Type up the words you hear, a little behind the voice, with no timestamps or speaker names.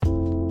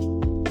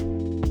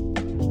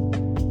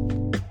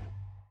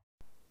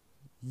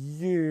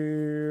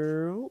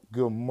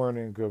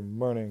morning, good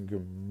morning,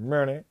 good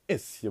morning.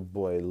 It's your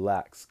boy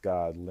Lax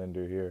God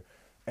Linder here,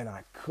 and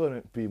I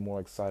couldn't be more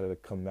excited to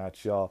come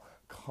at y'all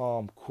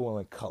calm, cool,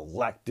 and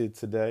collected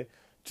today.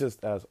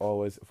 Just as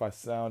always, if I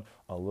sound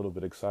a little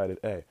bit excited,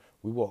 hey,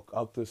 we woke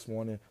up this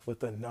morning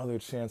with another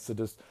chance to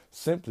just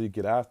simply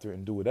get after it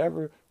and do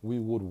whatever we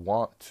would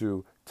want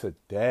to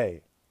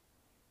today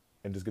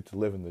and just get to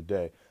live in the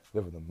day,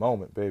 live in the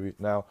moment, baby.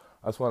 Now,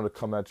 I just wanted to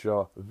come at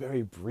y'all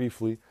very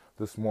briefly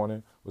this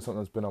morning with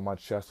something that's been on my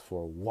chest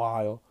for a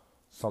while,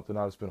 something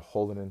I've just been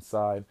holding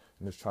inside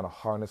and just trying to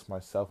harness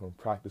myself and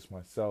practice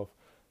myself.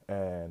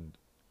 And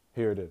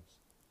here it is.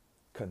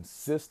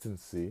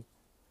 Consistency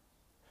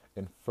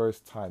in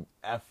first-time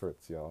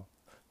efforts, y'all.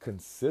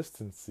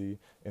 Consistency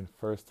in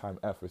first-time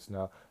efforts.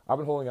 Now, I've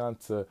been holding on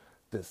to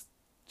this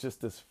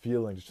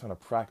feeling, just trying to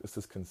practice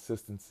this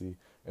consistency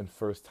in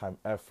first-time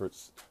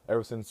efforts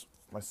ever since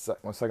my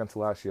second to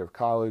last year of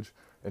college,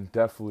 and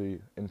definitely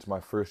into my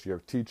first year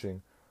of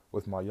teaching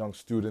with my young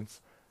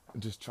students,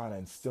 and just trying to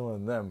instill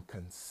in them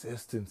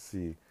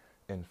consistency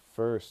in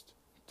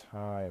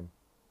first-time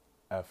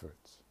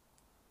efforts.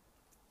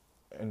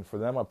 And for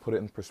them, I put it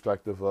in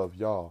perspective of,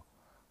 y'all,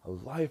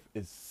 life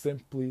is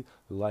simply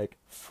like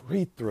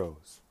free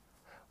throws.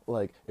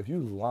 Like, if you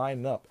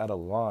line up at a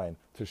line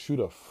to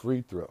shoot a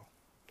free throw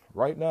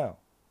right now,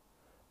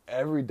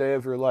 every day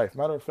of your life.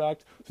 Matter of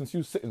fact, since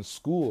you sit in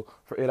school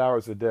for 8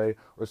 hours a day,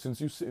 or since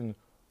you sit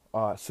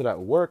at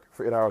work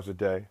for 8 hours a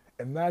day,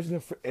 imagine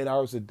if for 8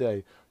 hours a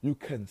day you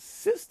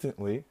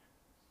consistently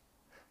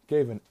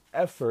gave an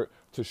effort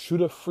to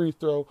shoot a free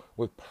throw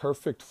with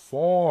perfect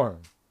form.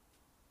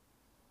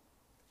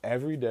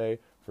 Every day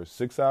for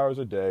 6 hours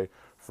a day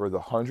for the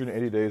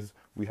 180 days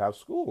we have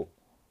school.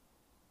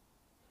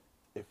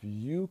 If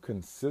you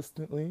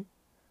consistently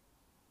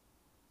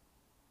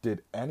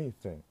did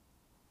anything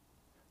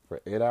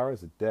for 8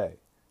 hours a day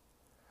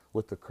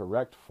with the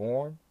correct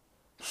form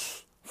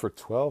for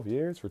 12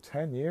 years, for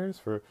 10 years,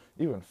 for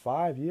even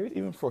 5 years,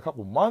 even for a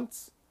couple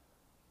months,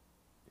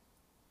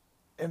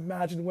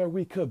 imagine where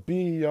we could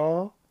be,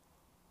 y'all.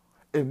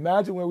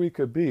 Imagine where we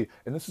could be.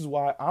 And this is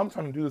why I'm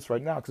trying to do this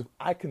right now, because if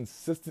I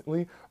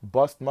consistently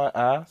bust my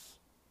ass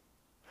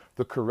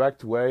the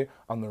correct way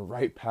on the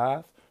right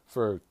path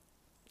for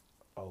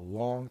a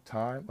long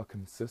time, a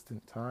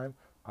consistent time,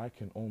 I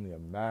can only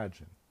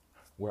imagine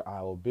where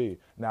I will be.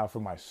 Now, for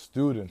my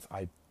students,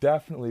 I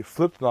definitely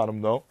flipped on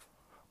them, though.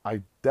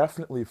 I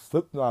definitely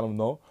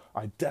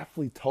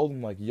told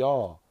them, like,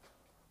 y'all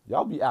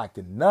be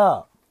acting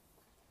up.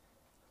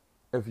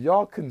 If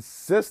y'all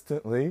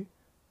consistently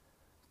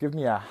give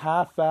me a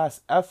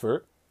half-ass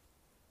effort,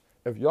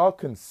 if y'all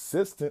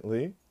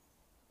consistently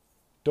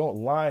don't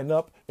line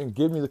up and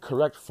give me the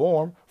correct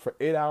form for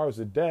 8 hours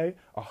a day,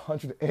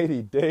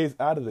 180 days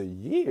out of the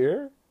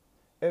year,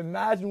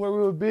 imagine where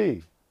we would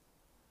be.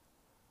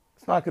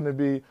 It's not going to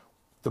be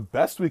the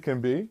best we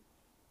can be.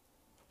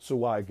 So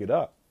why get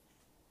up?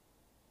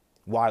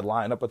 Why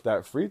line up at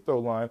that free throw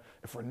line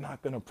if we're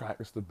not going to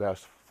practice the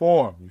best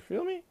form? You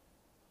feel me?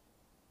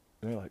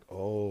 And you're like,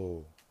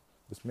 oh,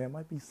 this man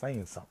might be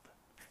saying something.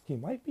 He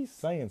might be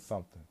saying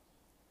something.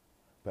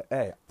 But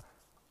hey,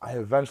 I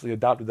eventually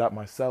adopted that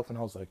myself, and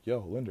I was like,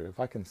 yo, Linder,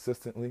 if I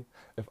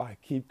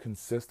keep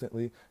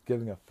consistently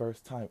giving a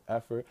first-time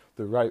effort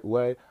the right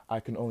way, I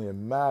can only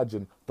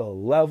imagine the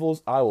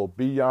levels I will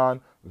be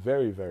on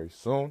very, very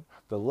soon.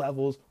 The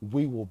levels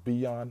we will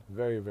be on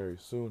very, very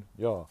soon.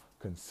 Y'all,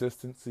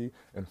 consistency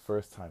and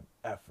first-time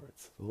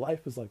efforts.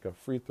 Life is like a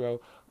free throw.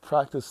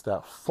 Practice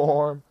that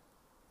form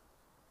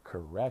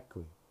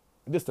correctly.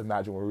 And just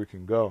imagine where we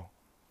can go.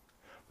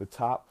 The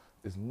top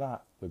is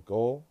not the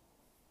goal.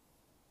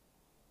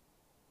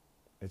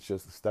 It's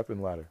just a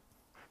stepping ladder.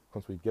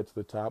 Once we get to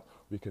the top,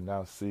 we can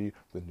now see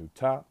the new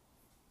top,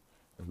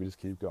 and we just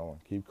keep going,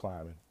 keep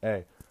climbing.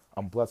 Hey,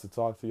 I'm blessed to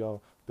talk to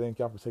y'all. Thank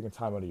y'all for taking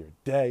time out of your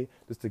day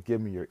just to give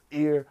me your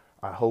ear.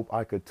 I hope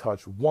I could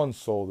touch one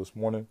soul this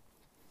morning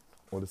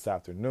or this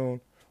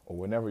afternoon or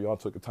whenever y'all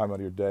took the time out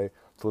of your day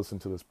to listen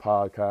to this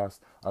podcast.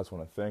 I just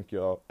want to thank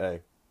y'all. Hey,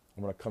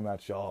 I'm going to come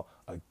at y'all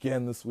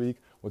again this week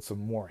with some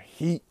more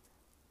heat.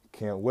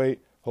 Can't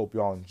wait. Hope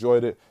y'all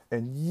enjoyed it.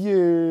 And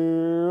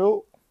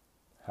you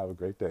have a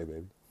great day,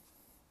 baby.